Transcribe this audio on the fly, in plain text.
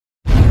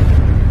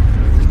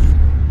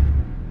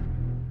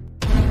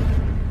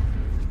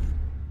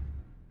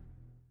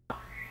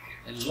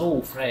Hello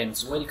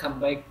friends, welcome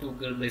back to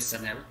Gwrlwi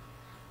channel.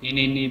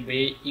 दिनैनि बे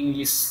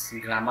English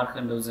grammar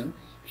खोन्दोआव जों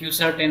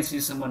फ्यूचर टेंस नि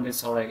सोमोन्दै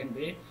सावरायगोन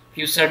बे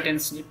फ्यूचर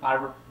टेंस नि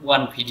पार्ट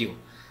 1 भिडियो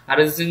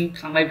आरो जों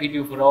थांनाय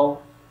भिडियोफोराव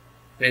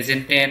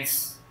प्रेजेंट टेंस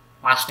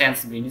पास्ट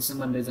टेंस बेनि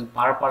सोमोन्दै जों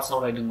part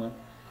सावरायदोंमोन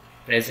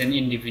present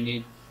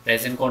indefinite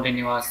present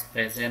continuous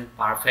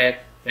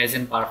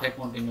present perfect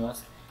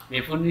continuous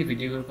बेफोरनि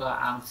भिडियोफोरखौ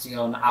आं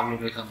सिगाङावनो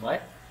आपलोड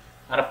होखांबाय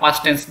आरो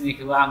पास्ट टेंस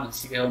निखौबो आं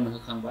सिगाङावनो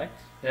होखांबाय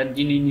दा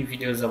दिनैनि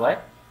भिडियो जाबाय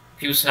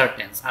फ्यूचर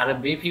टेंस आरो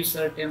बे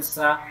फ्यूचर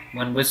टेंसआ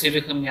मोनबेसे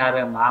रोखोमनि आरो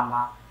मा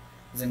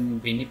जों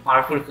बेनि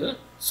पार्टफोरखौ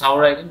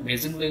सावरायगोन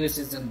बेजों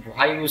लोगोसे जों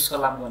बहाय इउज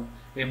खालामगोन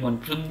बे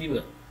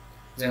मोनफ्रोमनिबो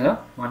जोङो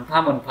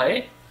मोनफा-मोनफायै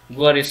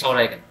गुवारै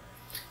सावरायगोन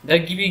दा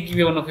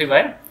गिबियावनो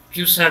फैबाय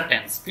फ्यूचर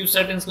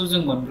टेंसखौ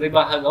जों मोनब्रै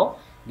बाहागोआव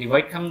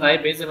डिवाइड खालामनाय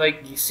बे जाबाय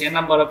से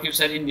नाम्बाराव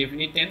फ्यूचर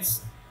इंडेफिनिट टेंस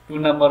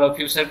 2 नाम्बाराव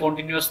future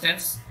continuous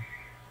tense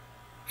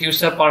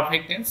future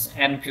perfect tense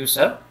and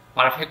future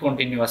perfect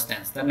continuous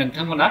tense दा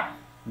नोंथांमोना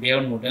बेयाव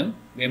नुदों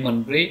बे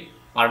मोनब्रै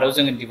पार्टआव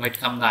जोङो डिवाइड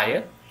खालामनो हायो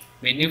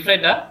बेनिफ्राय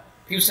दा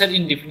फ्यूचर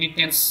इंडेफिनिट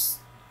टेंस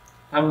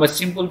आरो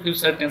सिंपल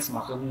फ्यूचर टेंस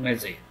माखौ बुंनाय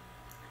जायो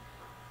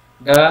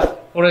दा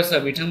फरायसा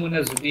बिथांमोना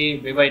जुदि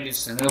बेबायदि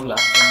सोङोब्ला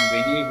जों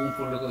बेनि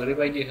बुंफुरलुखौ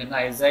ओरैबायदि होनो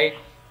हायो जाय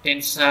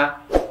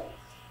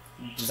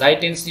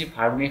टेंसनि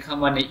भार्बनि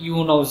खामानि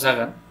इयुनाव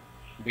जागोन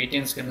बे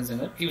टेंसखौनो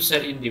जोङो फ्यूचर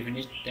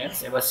इंडेफिनिट टेंस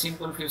एबा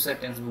सिंपल फ्यूचर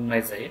टेंस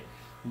बुंनाय जायो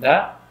दा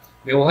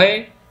बेवहाय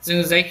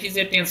जों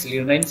जायखिजाया टेंस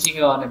लिरनायनि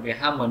सिगाङावनो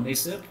बेहा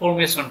मोननैसो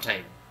फर्मेशन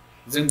थायो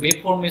जों बे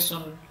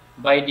फर्मेशन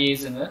बायदियै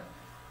जोङो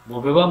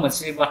बबेबा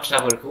मोनसे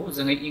बाथ्राफोरखौ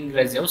जोङो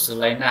इंराजियाव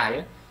सोलायनो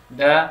हायो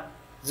दा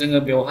जोङो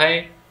बेवहाय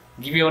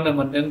गिबियावनो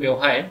मोनदों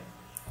बेवहाय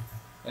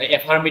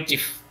एफार्मेटिव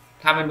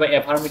थामहिनबा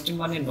एफार्मेटिव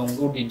माने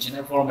नंगौ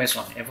दिन्थिनाय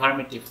फर्मेशन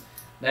एफार्मेटिव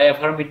दा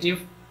एफार्मेटिव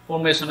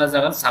फर्मेशना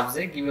जागोन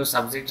साबजेक्ट गिबियाव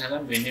साबजेक्ट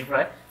थागोन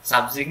बेनिफ्राय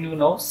साबजेक्टनि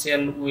उनाव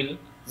शेल विल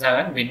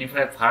जागोन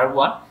बेनिफ्राय भार्ब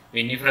 1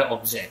 बेनिफ्राय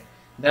ऑब्जेक्ट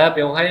दा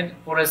बेवहाय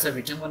फरायसा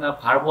बिथांमोना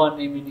भार्ब 1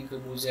 नि मिनिंखौ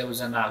बुजियाबो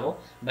जानो हागौ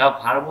दा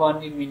भार्ब 1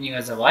 नि मिनिंआ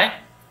जाबाय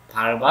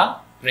भार्बआ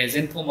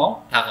प्रेजेंट फर्मआव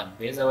थागोन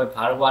बे जाबाय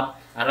भार्ब 1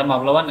 आरो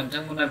माब्लाबा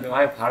नोंथांमोना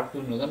बेवहाय भार्ब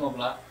 2 नुगोन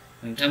अब्ला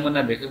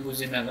नोंथांमोना बेखौ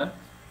बुजिनांगोन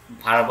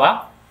भार्बआ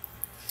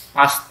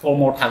पास्ट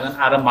फर्मआव थागोन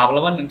आरो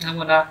माब्लाबा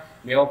नोंथांमोना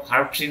बेयाव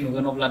भार्ब 3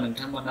 नुगोन अब्ला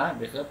नोंथांमोना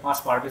बेखौ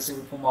पास्ट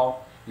पार्टिसिपल फर्मआव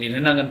लिरनो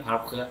नांगोन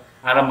भार्बखौ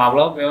आरो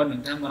माब्लाबा बेयाव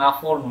नोंथांमोना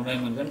 4 नुनो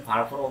मोनगोन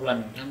भार्बफोर अब्ला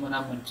नोंथांमोना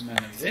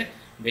मोनथिनांगोन जे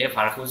बे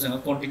भार्बखौ जोङो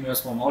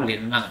कंटीन्यूअस फर्मआव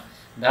लिरनो नांगोन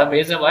दा बे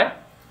जाबाय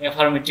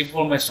एफार्मेटिव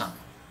फर्मेशन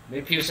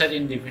बे फ्यूचर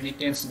इंडेफिनिट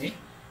टेंसनि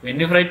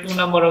बेनिफ्राय 2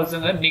 नाम्बाराव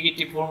जोङो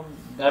नेगेटिव फर्म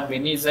दा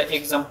बेनि जा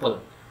एग्जांपल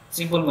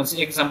सिंपल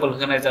मोनसे एग्जांपल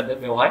होनाय जादों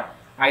बेवहाय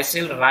I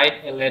shall right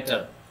a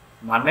letter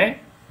माने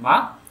मा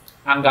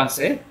आं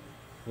गांसे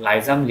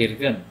लाइजाम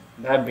लिरगोन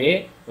दा बे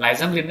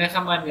लाइजाम लिरनाय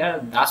खामानिया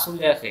दा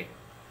सोलियाखै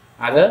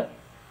आरो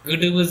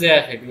गोदोबो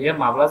जायाखै बेयो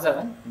माब्ला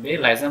जागोन बे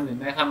लाइजाम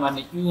लिरनाय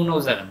खामानि इयुनाव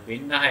जागोन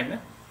बेनि थाखायनो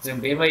जों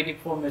बेबायदि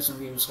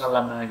फर्मेशनखौ इउज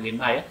खालामनानै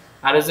लिरनो हायो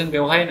आरो जों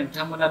बेवहाय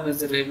नोंथांमोना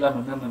नोजोर होयोब्ला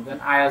नुनो मोनगोन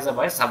आइआ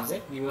जाबाय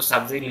साबजेक्ट गिबियाव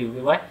साबजेक्ट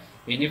लिरबोबाय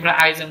बेनिफ्राय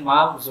आइजों मा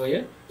जयो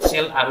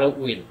शेल आरो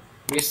विल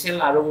बे शेल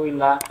आरो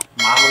विलआ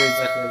माबोरै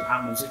जाखो आं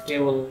मोनसे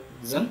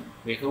टेबलजों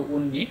बेखौ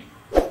उननि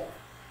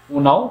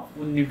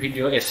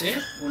भिडिअ एसे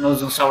उनाव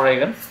जों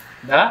सावरायगोन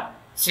दा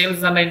शेल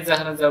जानायनि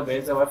जाहोना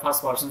जाबाय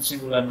फार्स्ट पार्सन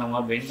सिंगुलार नङा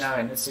बेनि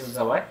थाखायनो शेल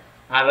जाबाय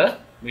आरो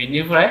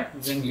बेनिफ्राय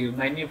जों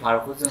लिरनायनि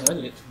भार्बखौ जोङो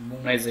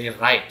बुंनाय जायो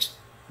राइट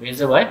बे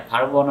जाबाय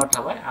भार्ब 1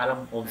 थाबाय आरो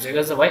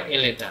ऑब्जेक्टआ जाबाय ए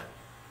लेटार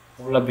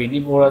अब्ला बेनि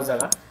बर'आ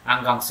जागोन आं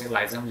गांसे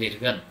लाइजाम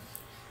लिरगोन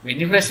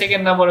बेनिफ्राय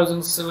सेकेंड नाम्बाराव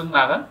जों सोलोंनो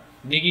हागोन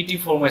नेगेटिव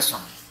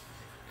फर्मेशन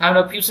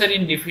थारमाने फ्यूचर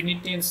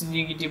इंडेफिनिट टेंस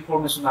नेगेटिव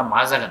फर्मेशना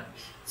मा जागोन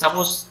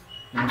सपोज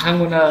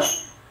नोंथांमोना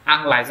आं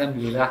लाइजाम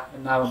लिरा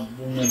होनना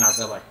बुंनो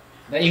नाजाबाय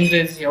दा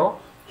इंराजियाव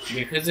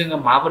बेखौ जोङो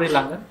माबोरै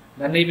लांगोन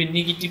दा नैबे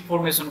नेगेटिव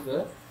फर्मेशनखौ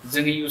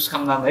जोङो इउज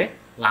खालामनानै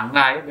लांनो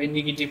हायो बे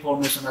नेगेटिव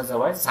फर्मेशना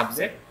जाबाय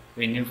साबजेक्ट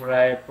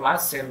बेनिफ्राय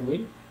प्लास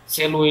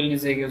शेल विलनि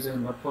जायगायाव जों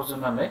नट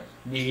फज'नानै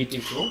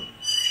नेगेटिभखौ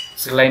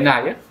सोलायनो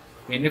हायो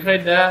बेनिफ्राय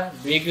दा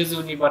बे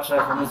गोजौनि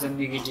बाथ्राखौनो जों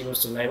नेगेटिभआव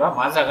सोलायबा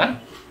मा जागोन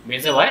बे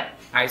जाबाय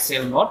I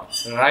shall not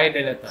right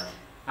A letter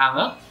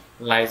आङो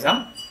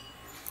लाइजाम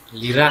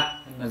लिरा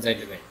होनना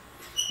जाहैबाय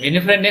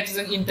बेनिफ्राय नेक्स्ट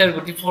जों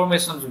इंटरगेटिव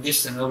फर्मेशन जुदि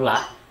सोङोब्ला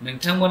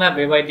नोंथांमोना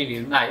बेबायदि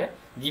लिरनो हायो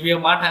गिबियाव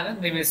मा थागोन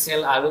नैबे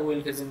शेल आरो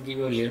विलखौ जों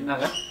गिबियाव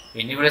लिरनांगोन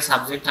बेनिफ्राय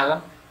साबजेक्ट थागोन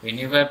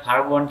बेनिफ्राय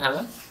भार्ब 1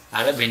 थागोन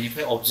आरो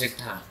बेनिफ्राय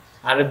ऑब्जेक्ट थागोन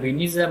आरो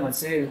बेनि जा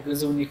मोनसे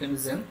गोजौनिखौनो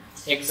जों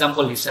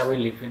एग्जांपल हिसाबै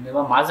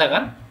लिरफिनोबा मा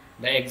जागोन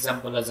दा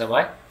एग्जांपलआ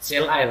जाबाय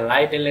shall I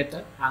right a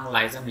letter आं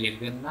लाइजाम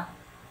लिरगोन ना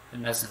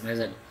होनना सोंनाय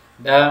जादों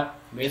दा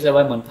बे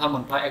जाबाय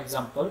मोनफा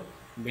एग्जांपल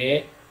बे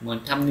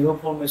मोनथामनिबो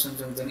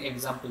फर्मेशनजों जों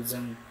एग्जांपल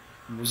जों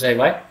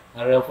बुजायबाय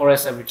आरो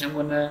फरायसा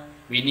बिथांमोना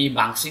बेनि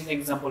बांसिन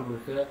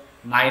एग्जांपलफोरखौ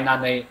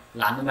नायनानै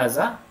लानो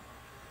नाजा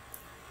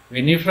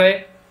बेनिफ्राय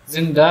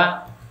जों दा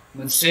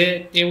मोनसे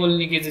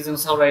टेबलनि गेजेरजों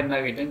सावरायनो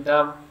नागिरदों दा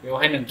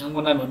बेवहाय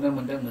नोंथांमोना नुनो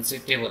मोनदों मोनसे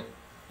टेबल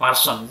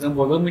पार्सन जों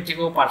बयबो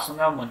मिथिगौ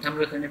पार्सना मोनथाम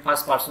रोखोमनि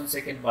फार्स्ट पार्सन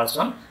सेकेंड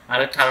पार्सन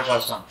आरो थार्ड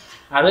पार्सन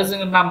आरो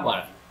जोङो नाम्बार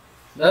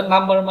दा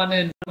नाम्बार माने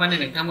माने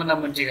नोंथांमोना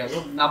मोनथिखागौ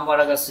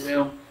नाम्बारा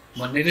गासिबो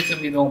मोननै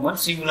रोखोमनि दंमोन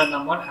सिंगुलार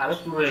नाम्बार आरो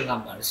प्लुरेल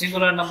नाम्बार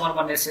सिंगुलार नाम्बार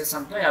माने से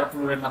सानथ्राय आरो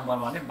प्लुरेल नाम्बार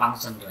माने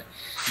बांसानथ्राय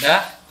दा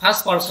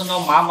फार्स्ट पार्सनाव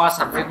मा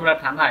साबजेक्टफोरा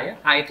थानो हायो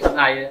आइ थानो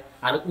हायो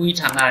आरो उइ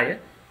थानो हायो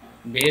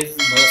बे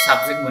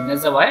साबजेक्ट मोननाया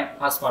जाबाय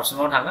फार्स्ट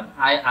पार्सनाव थागोन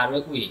आइ आरो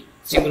उइ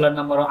सिंगुलार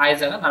नाम्बाराव आइ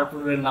जागोन आरो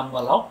प्लुरेल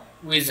नाम्बाराव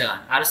उइ जागोन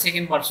आरो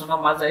सेकेन्ड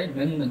पार्सनाव मा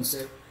जायो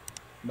नोंसोर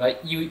बा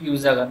इउ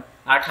जागोन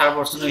आरो थार्ड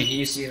पार्सनाव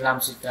हि सि राम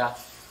सीता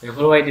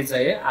बेफोरबायदि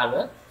जायो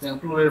आरो जों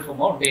प्लुरेल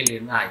फर्माव दे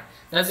लिरनो हायो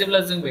दा जेब्ला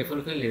जों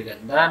बेफोरखौ लिरगोन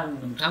दा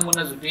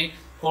नोंथांमोना जुदि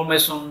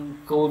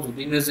फर्मेशनखौ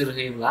जुदि नोजोर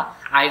होयोब्ला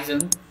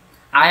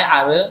आइ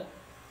आरो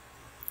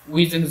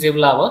उइजों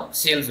जेब्लाबो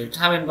सेल जुदि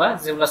थामहिनबा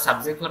जेब्ला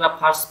साबजेक्टफोरा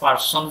फार्स्ट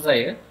पार्सन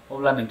जायो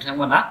अब्ला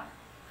नोंथांमोना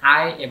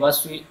आइ एबा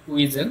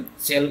उइजों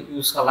सेल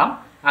इउज खालाम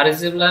आरो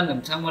जेब्ला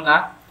नोंथांमोना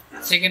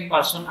सेकेन्ड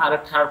पार्सन आरो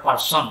थार्ड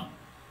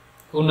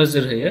पार्सनखौ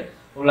नोजोर होयो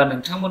अब्ला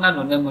नोंथांमोना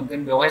नुनो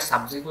मोनगोन बेवहाय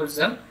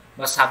साबजेक्टफोरजों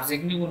बा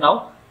साबजेक्टनि उनाव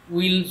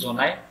उइल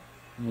जनाय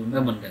नुनो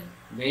मोनदों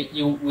बे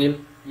इउ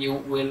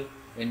उइल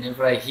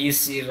बेनिफ्राय हि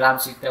सि राम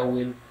सीता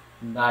उइल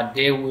बा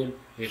दे उइल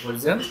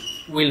बेफोरजों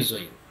उइल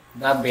जयो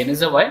दा बेनो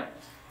जाबाय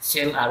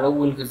सेल आरो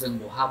उइलखौ जों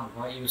बहा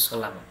इउज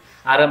खालामो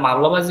आरो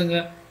माब्लाबा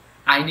जोङो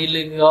आइनि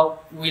लोगोआव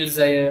उइल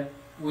जायो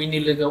उइनि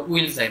लोगोआव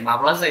उइल जायो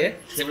माब्ला जायो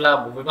जेब्ला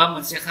बबेबा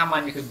मोनसे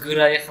खामानिखौ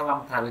गोरायै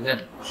खालामथारगोन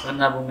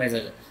होनना बुंनाय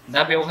जायो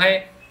दा बेवहाय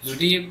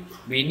जुदि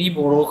बेनि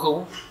बर'खौ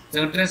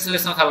जों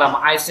ट्रेन्सलेसन खालामो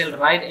आइ शेल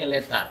राइट ए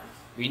लेटार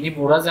बेनि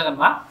बर'आ जागोन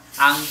मा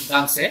आं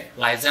गांसे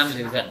लाइजाम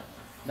लिरगोन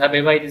दा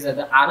बेबायदि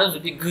जादों आरो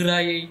जुदि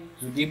गोरायै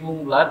जुदि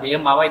बुङोब्ला बेयो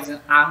माबायदि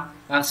आं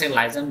गांसे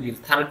लाइजाम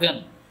लिरथारगोन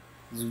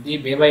जुदि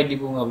बेबायदि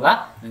बुङोब्ला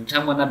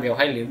नोंथांमोना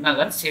बेवहाय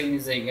लिरनांगोन सेलनि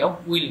जायगायाव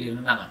उइल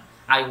लिरनो नांगोन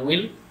आइ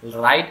उइल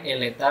राइट ए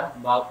लेटार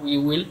बा उइ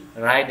उइल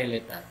राइट ए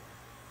लेटार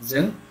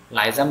जों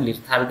लाइजाम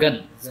लिरथारगोन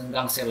जों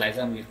गांसे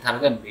लाइजाम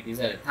लिरथारगोन बिदि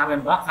जादों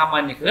थामहिनबा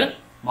खामानिखौ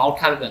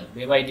मावथारगोन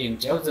बेबायदि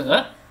ओंथियाव जोङो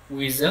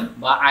उइजों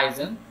बा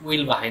आइजों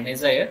उइल बाहायनाय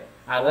जायो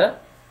आरो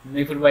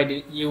बेफोरबायदि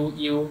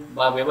इउ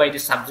बा बेबायदि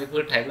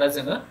साबजेक्टफोर थायोब्ला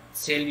जोङो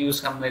सेल इउज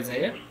खालामनाय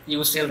जायो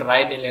इउ सेल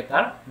राइट ए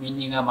लेटार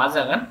मिनिंआ मा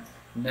जागोन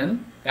नों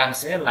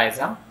गांसे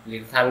लाइजाम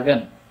लिरथारगोन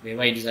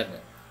बेबायदि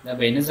जागोन दा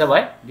बेनो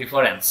जाबाय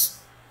डिफारेन्स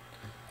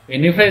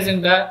बेनिफ्राय जों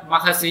दा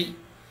माखासे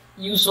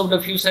इउज अफ द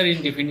फिउचार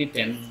इनडेफिनिट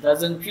टेन्स दा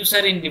जों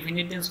फिउचार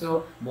इनडेफिनिट टेन्सखौ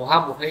बहा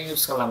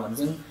इउज खालामगोन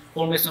जों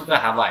फर्मेशनखौ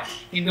हाबाय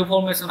खिन्थु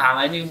फर्मेशन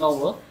हानायनि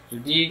उनावबो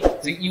जुदि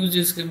जों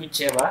इउजेसखौ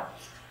मिथियाबा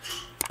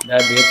दा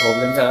बे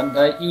प्रब्लेम जागोन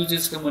दा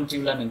इउजेसखौ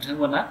मिथिब्ला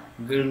नोंथांमोना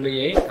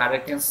गोरलैयै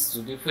कारेक्ट टेन्स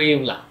जुदि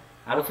फैयोब्ला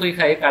आरो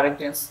फैखायो correct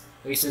tense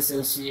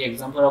SSLC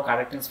एग्जामफोराव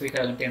correct tense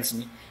फैखागोन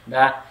टेन्सनि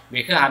दा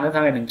बेखौ हानो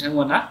थाखाय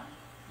नोंथांमोना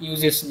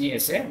इउजेसनि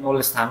एसे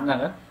नलेज थानो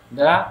नांगोन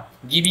दा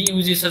गिबि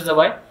इउजेसआ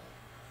जाबाय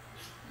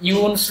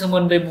इयुन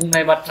सोमोन्दै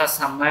बुंनाय बाथ्रा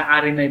साननाय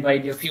आरिनाय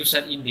बायदियाव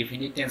फिउचार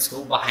इनडेफिनिट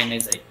टेन्सखौ बाहायनाय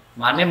जायो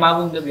माने मा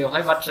बुंदों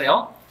बेवहाय बाथ्रायाव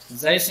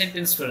जाय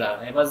सेन्टेन्सफोरा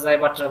एबा जाय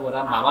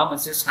बाथ्राफोरा माबा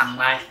मोनसे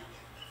साननाय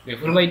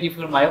बेफोरबायदि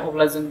फोरमायो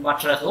अब्ला जों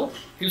बाथ्राखौ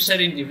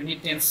फिउचार इनडेफिनिट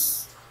टेन्स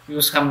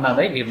इउज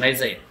खालामनानै लिरनाय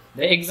जायो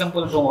दा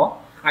एग्जाम्पल दङ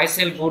आइ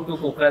शेल गो टु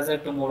क'क्राझार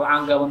टुमर'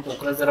 आं गाबोन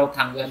क'क्राझाराव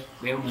थांगोन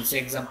बे मोनसे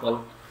एग्जाम्पल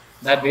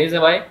दा बे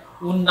जाबाय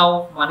उनाव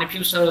माने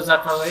फिउचाराव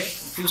जाथावै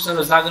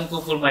फिउचाराव जागोनखौ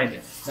फोरमायनो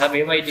दा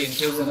बेबायदि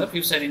ओंथियाव जोङो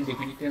फिउचार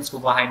इनडेफिनिट टेन्सखौ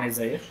बाहायनाय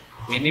जायो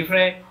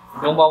बेनिफ्राय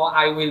दंबावो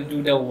आइ उइल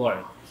डु द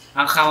वर्क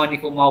आं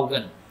खामानिखौ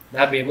मावगोन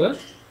दा बेबो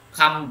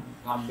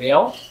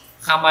बेयाव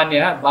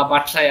खामानिया बा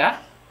बाथ्राया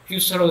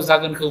फिउचाराव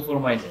जागोनखौ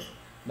फोरमायनो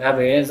दा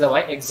बे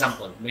जाबाय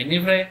एग्जाम्पल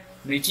बेनिफ्राय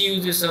नैथि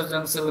इउजेसआव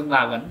जों सोलोंनो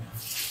हागोन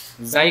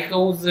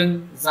जायखौ जों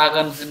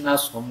जागोन होनना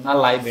हमना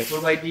लायो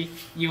बेफोरबायदि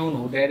इयुन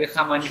हुदायारि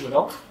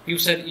खामानिफोराव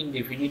फिउचार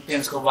इनडेफिनिट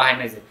टेन्सखौ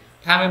बाहायनाय जायो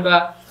थामहिनबा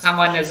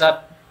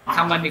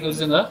खामानिखौ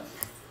जोङो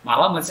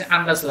माबा मोनसे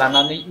आन्दाज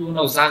लानानै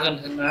इयुनाव जागोन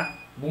होनना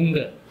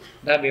बुंदों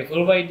दा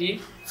बेफोरबायदि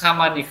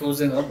खामानिखौ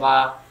जोङो बा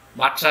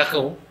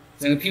बाथ्राखौ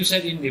जों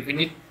फिउचार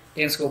इनडेफिनिट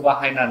टेन्सखौ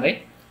बाहायनानै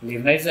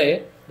लिरनाय जायो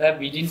दा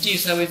बिदिन्थि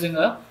हिसाबै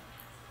जोङो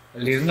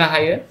लिरनो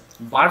हायो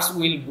बार्ड्स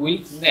उइल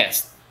बिल्ड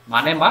नेस्ट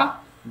माने मा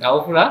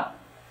दाउफोरा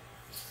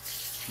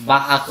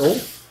बाहाखौ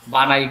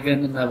बानायगोन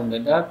होनना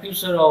बुंदों दा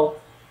फिउचाराव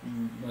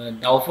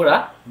दाउफोरा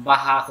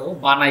बाहाखौ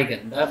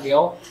बानायगोन दा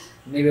बेयाव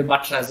नैबे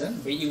बाथ्राजों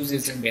बे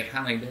इउजेसजों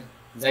बेरखांहैदों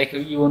जायखौ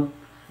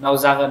इयुनाव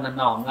जागोन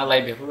होनना हमना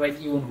लायो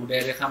बेफोरबायदि इयुन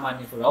हुदायारि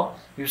खामानिफोराव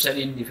फिउचार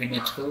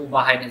इनडेफिनिटखौ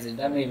बाहायनाय जायो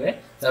दा नैबे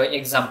जाबाय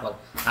एग्जाम्पल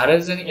आरो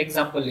जों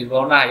एग्जाम्पल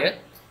लिरबावनो हायो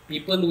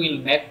पिपल उइल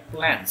मेक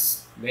प्लेन्स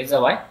बे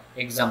जाबाय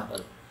एग्जाम्पल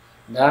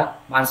दा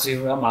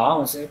मानसिफोरा माबा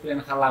मोनसे प्लेन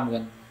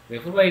खालामगोन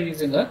बेफोरबायदि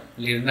जोङो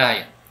लिरनो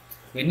हायो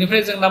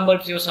बेनिफ्राय जों नाम्बार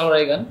 3 आव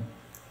सावरायगोन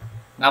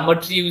नाम्बार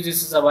 3 इउजेस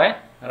जाबाय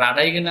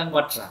रादाय गोनां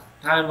बाथ्रा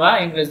थामहिनबा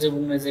इंराजियाव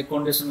बुंनाय जायो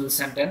कन्डिशनेल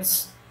सेन्टेन्स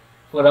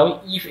फोराव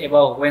इफ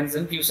एबा व्हेन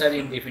जों फिउचार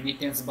इनडेफिनिट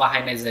टेन्स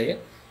बाहायनाय जायो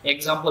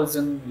एग्जाम्पल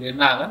जों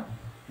लिरनो हागोन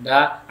दा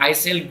आइ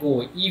शेल गो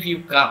इफ इउ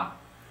काम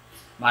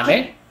माने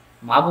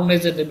मा बुंनाय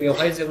जादों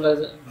बेवहाय जेब्ला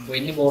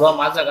बैनि बर'आ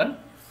मा जागोन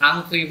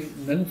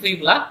नों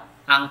फैब्ला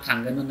आं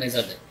थांगोन होननाय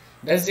जादों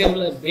दा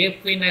जेब्ला बे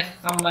फैनाय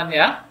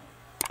खामानिया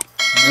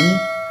नों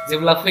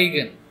जेब्ला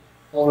फैगोन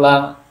अब्ला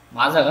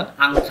मा जागोन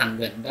आं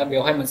थांगोन दा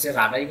बेवहाय मोनसे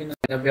रादाय गोनां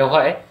दा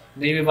बेवहाय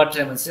नैबे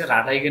बाथ्राया मोनसे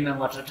रादाय गोनां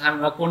बाथ्रा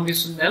थामहिनबा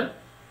कन्डिशनेल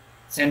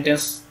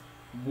सेन्टेन्स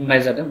बुंनाय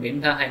जादों बेनि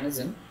थाखायनो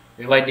जों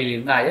बेबायदि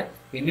लिरनो हायो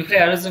बेनिफ्राय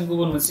आरो जों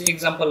गुबुन मोनसे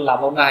एग्जांपल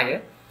लाबावनो हायो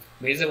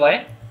बे जाबाय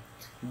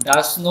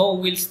The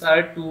snow will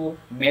start to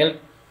melt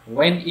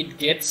when it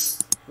gets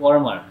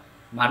warmer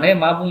माने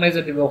मा बुंनाय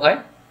जादों बेवहाय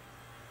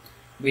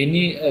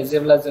बेनि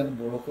जेब्ला जों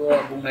बर'खौ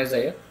बुंनाय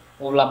जायो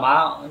अब्ला मा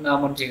होनना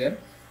मोनथिगोन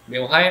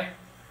बेवहाय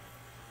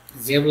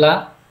जेब्ला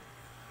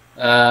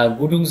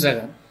गुदुं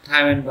जागोन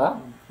थामहिनबा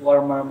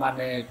वार्मार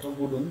मानेथ'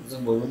 गुदुं जों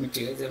बयबो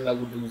मिथियो जेब्ला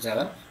गुदुं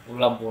जागोन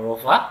अब्ला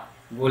बरफा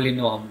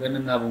गलिनो हमगोन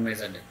होनना बुंनाय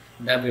जादों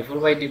दा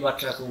बेफोरबायदि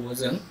बाथ्राखौबो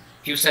जों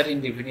फ्यूचर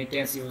इनडेफिनिट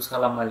टेन्स इउज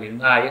खालामना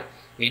लिरनो हायो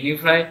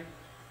बेनिफ्राय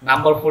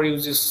नाम्बार 4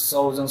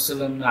 इउजेसआव जों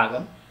सोलोंनो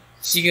हागोन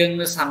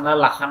सिगांनो सानना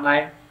लाखानाय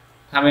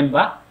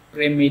थामहिनबा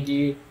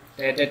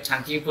प्रेमेडिटेटेड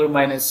थांखि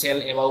फोरमायनो सेल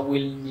एबा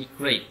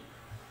विलनिख्रुइ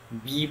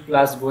बी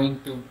प्लास गोइं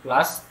टू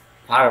प्लास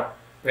भार्ब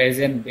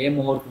प्रेजेन्ट बे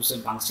महरखौसो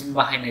बांसिन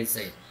बाहायनाय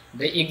जायो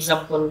दा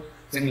एग्जाम्पल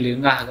जों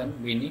लिरनो हागोन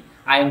बेनि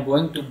I am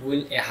गोइं to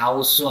build a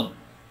house सुन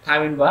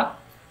थामहिनबा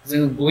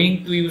जों गोइं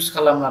टू इउज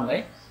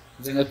खालामनानै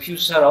जोङो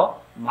फ्यूचराव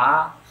मा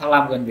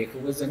खालामगोन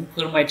बेखौबो जों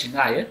फोरमायथिनो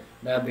हायो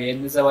दा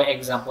बेनो जाबाय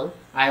example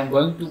I am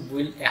गोइं to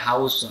build a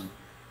house सुन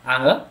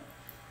आङो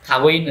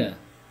थाबैनो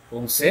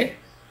गंसे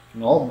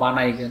न'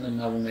 बानायगोन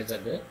होनना बुंनाय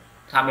जादों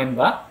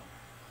थामहिनबा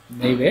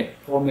नैबे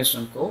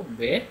फर्मेशनखौ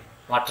बे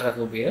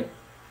बाथ्राखौ बेयो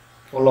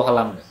फल'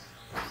 खालामदों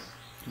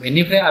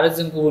बेनिफ्राय आरो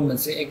जों गुबुन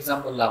मोनसे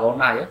एग्जाम्पल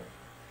लाबावनो हायो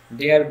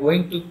दे आर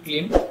गोइं टू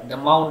क्लाइम द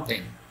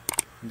माउन्टेन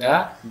दा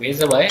बे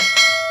जाबाय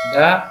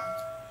दा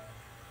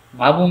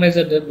मा बुंनाय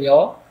जादों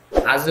बेयाव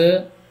हाजो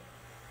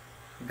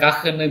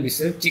गाखोनो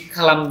बिसोर थिक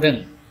खालामदों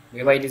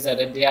बेबायदि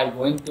जादों दे आर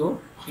गोइं टू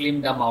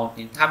क्लाइम द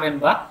माउन्टेन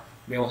थामहिनबा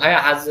बेवहाय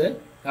हाजो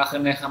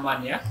गाखोनाय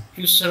खामानिया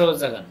फ्यूचराव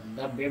जागोन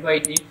दा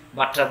बेबायदि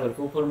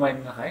बाथ्राफोरखौ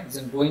फोरमायनो थाखाय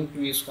जों गोइं टू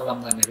इउज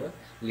खालामनानैबो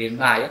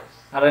लिरनो हायो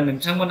आरो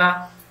नोंथांमोना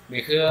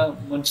बेखौ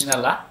मोनथिना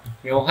ला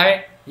बेवहाय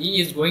ही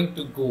इज गोइं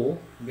टू गो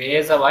बे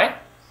जाबाय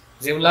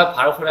जेब्ला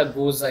भार्बफोरा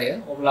गो जायो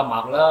अब्ला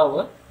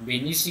माब्लाबाबो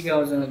बेनि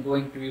सिगाङाव जोङो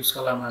गोइं टू इउज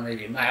खालामनानै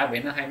लिरनो हाया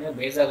बेनिखायनो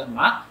बे जागोन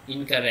मा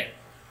इनकारेक्ट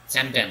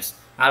सेन्टेन्स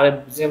आरो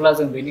जेब्ला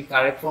जों बेनि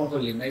कारेक्ट फर्मखौ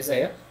लिरनाय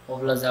जायो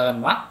अब्ला जागोन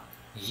मा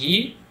ही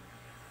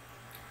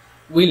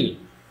विल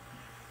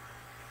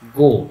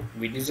गो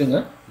बिदि जोङो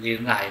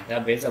लिरनो हायो दा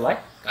बे जाबाय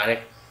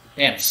कारेक्ट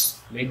टेन्स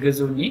बे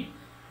गोजौनि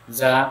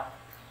जा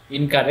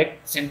इनकारेक्ट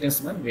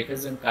सेन्टेन्समोन बेखौ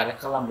जों कारेक्ट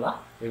खालामब्ला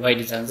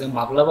बेबायदि जागोन जों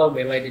माब्लाबा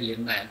बेबायदि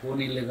लिरनो हाया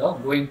गनि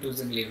लोगोआव गोइं टू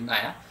जों लिरनो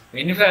हाया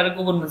बेनिफ्राय आरो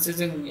गुबुन मोनसे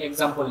जों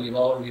एग्जाम्पल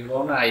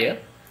लिरबावनो हायो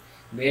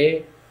बे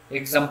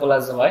एग्जाम्पला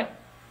जाबाय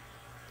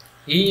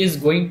ही इज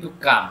गोइं टू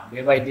काम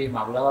बेबायदि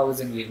माब्लाबाबो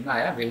जों लिरनो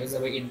हाया बेबो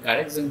जाबाय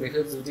इनकारेक्ट जों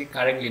बेखौ जुदि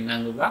कारेक्ट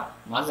लिरनांगौब्ला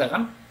मा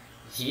जागोन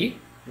ही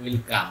विल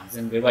काम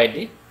जों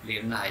बेबायदि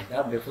लिरनो हायो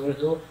दा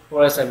बेफोरखौ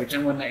फरायसा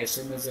बिथांमोना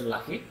एसे नोजोर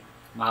लाखि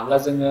माब्ला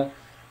जोङो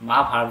मा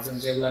भार्बजों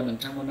जेब्ला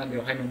नोंथांमोना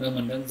बेवहाय नुनो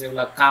मोनदों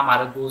जेब्ला काम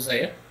आरो गो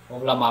जायो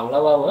अब्ला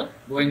माब्लाबाबो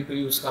गोइं टू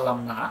इउज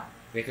खालामनाङा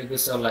बेखौ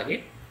गोसोआव लाखि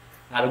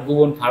आरो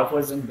गुबुन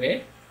भार्बफोरजों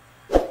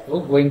बेखौ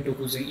गोइं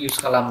टूखौ जों इउज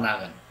खालामनो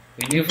हागोन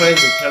बेनिफ्राय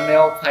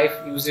जोबथारनायाव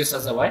 5 इउजेसआ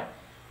जाबाय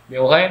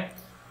बेवहाय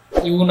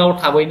इयुनाव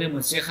थाबैनो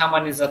मोनसे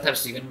खामानि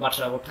जाथारसिगोन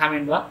बाथ्राखौ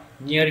थामहिनबा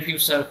नियर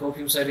फिउचारखौ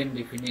फ्यूचर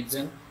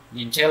इनडेफिनिटजों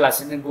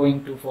दिन्थियालासेनो गोइं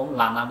टू फर्म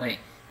लानानै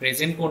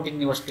प्रेजेन्ट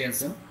कन्टिनिउअस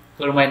टेन्सजों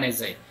फोरमायनाय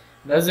जायो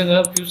दा जोङो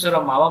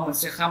फ्यूचराव माबा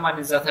मोनसे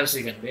खामानि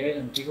जाथारसिगोन बे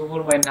ओंथिखौ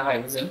फोरमायनो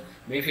थाखायबो जों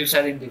बे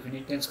फ्यूचर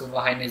इनडेफिनिट टेन्सखौ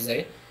बाहायनाय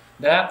जायो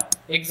दा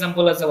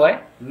एग्जाम्पला जाबाय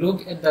look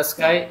at the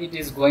sky it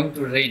is गोइं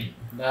to rain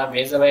दा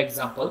बे जाबाय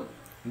example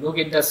look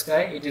at the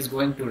sky it is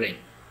गोइं to rain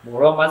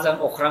बर'आव मा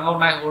जागोन अख्राङाव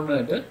नायहरनो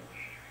होदो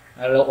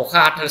आरो अखा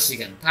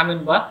हाथारसिगोन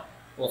थामहिनबा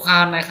अखा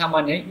हानाय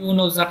खामानिया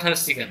इयुनाव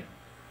जाथारसिगोन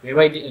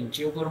बेबायदि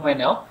ओंथियाव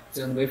फोरमायनायाव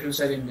जों बे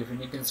फ्यूचर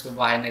इनडेफिनिट टेन्सखौ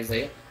बाहायनाय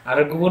जायो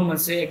आरो गुबुन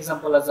मोनसे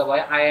एग्जाम्पला जाबाय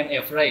आई एम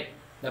एफ्राइड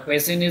द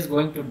पेशेंट इज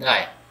गोइं टू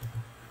डाई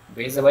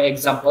बे जाबाय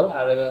एग्जाम्पल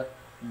आरो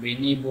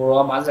बेनि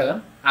बर'आ मा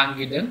जागोन आं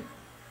गिदों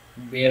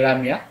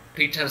बेरामिया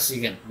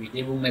थैथारसिगोन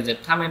बिदि बुंनाय जायो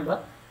थामहिनबा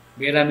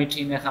बेरामि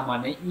थैनाय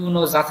खामानिया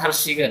इयुनाव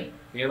जाथारसिगोन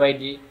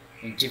बेबायदि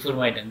ओंथि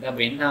फोरमायदों दा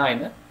बेनि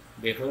थाखायनो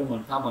बेफोर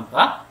मोनफा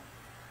मोनफा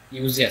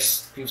इउजेस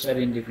फ्यूचर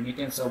इनडेफिनिट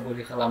टेन्सआव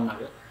बोरै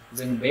खालामनांगौ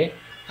जों बे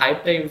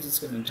 5टा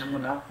इउजेसखौ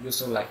नोंथांमोना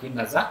गोसोआव लाखिनो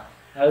नाजा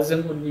आरो जों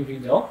उननि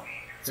भिडिअ'आव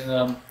जोङो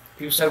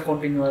फ्यूचर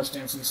कन्टिनिउअस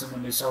टेन्सनि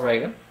सोमोन्दै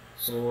सावरायगोन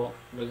स'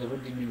 लोगोफोर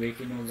दिनै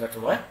बेखिनियाव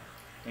जाथ'बाय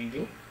थेंक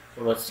इउ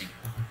फर वाचिं